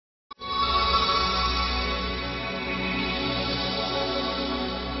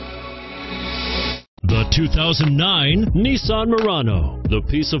The 2009 Nissan Murano. The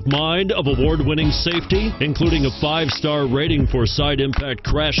peace of mind of award-winning safety, including a 5-star rating for side impact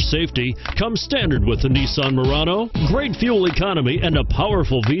crash safety, comes standard with the Nissan Murano. Great fuel economy and a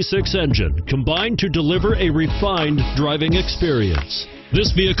powerful V6 engine combine to deliver a refined driving experience.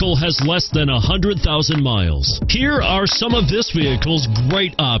 This vehicle has less than 100,000 miles. Here are some of this vehicle's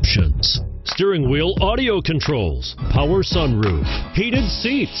great options: steering wheel audio controls, power sunroof, heated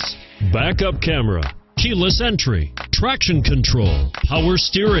seats, backup camera, keyless entry, traction control, power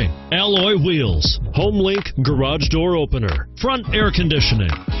steering, alloy wheels, HomeLink garage door opener, front air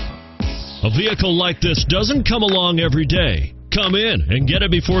conditioning. A vehicle like this doesn't come along every day. Come in and get it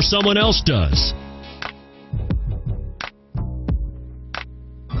before someone else does.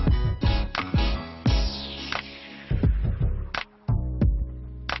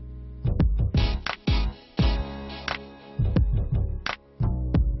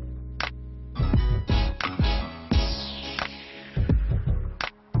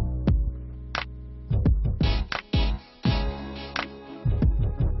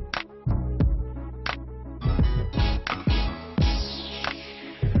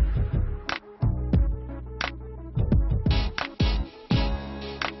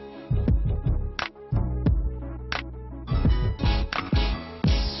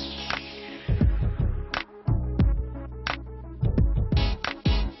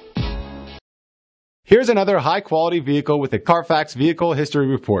 Here's another high-quality vehicle with a Carfax Vehicle History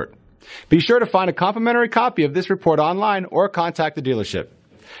Report. Be sure to find a complimentary copy of this report online or contact the dealership.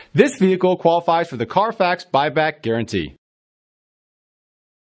 This vehicle qualifies for the Carfax Buyback Guarantee.